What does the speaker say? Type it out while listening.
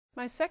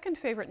My second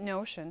favorite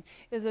notion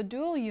is a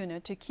dual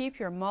unit to keep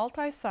your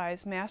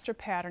multi-size master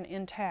pattern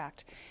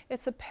intact.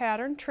 It's a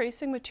pattern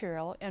tracing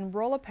material and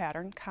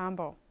roll-a-pattern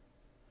combo.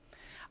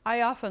 I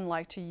often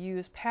like to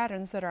use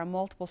patterns that are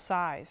multiple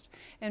sized,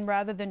 and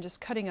rather than just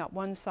cutting out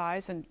one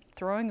size and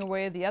throwing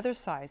away the other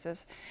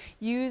sizes,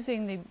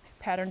 using the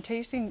pattern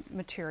tracing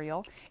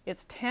material,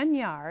 it's 10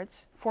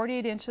 yards,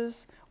 48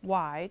 inches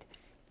wide,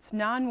 it's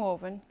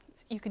non-woven,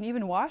 you can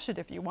even wash it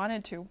if you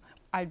wanted to.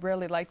 I'd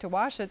rarely like to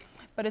wash it,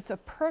 but it's a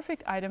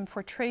perfect item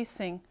for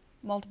tracing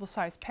multiple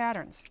size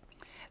patterns.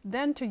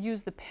 Then to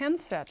use the pen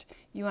set,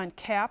 you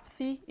uncap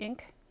the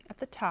ink at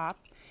the top,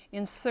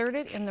 insert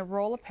it in the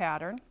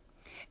roll-a-pattern,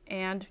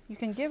 and you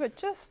can give it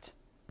just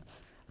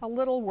a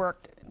little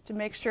work to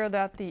make sure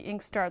that the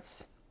ink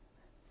starts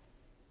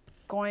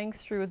going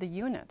through the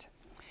unit.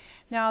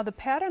 Now the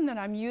pattern that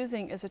I'm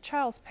using is a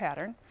child's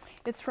pattern.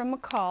 It's from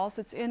McCall's.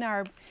 It's in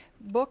our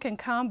book and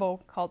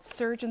combo called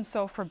Serge and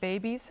Sew for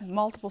Babies,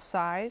 multiple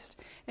sized.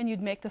 And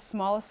you'd make the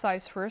smallest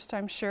size first,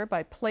 I'm sure,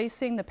 by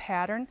placing the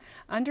pattern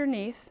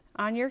underneath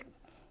on your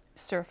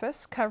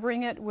surface,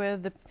 covering it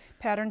with the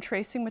pattern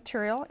tracing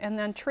material, and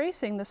then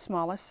tracing the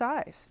smallest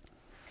size.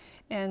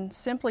 And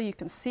simply you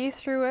can see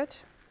through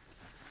it,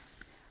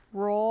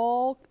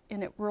 roll,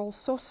 and it rolls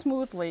so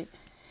smoothly.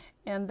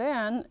 And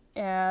then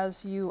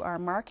as you are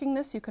marking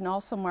this, you can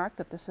also mark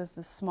that this is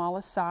the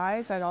smallest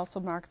size. I'd also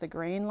mark the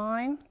grain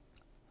line.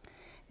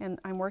 And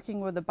I'm working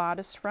with the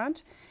bodice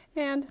front,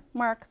 and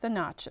mark the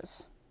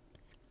notches.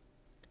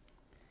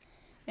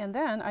 And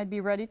then I'd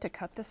be ready to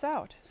cut this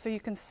out. So you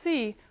can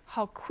see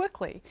how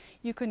quickly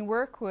you can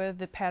work with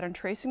the pattern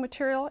tracing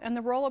material and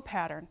the roll-a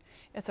pattern.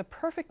 It's a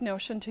perfect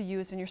notion to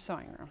use in your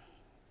sewing room.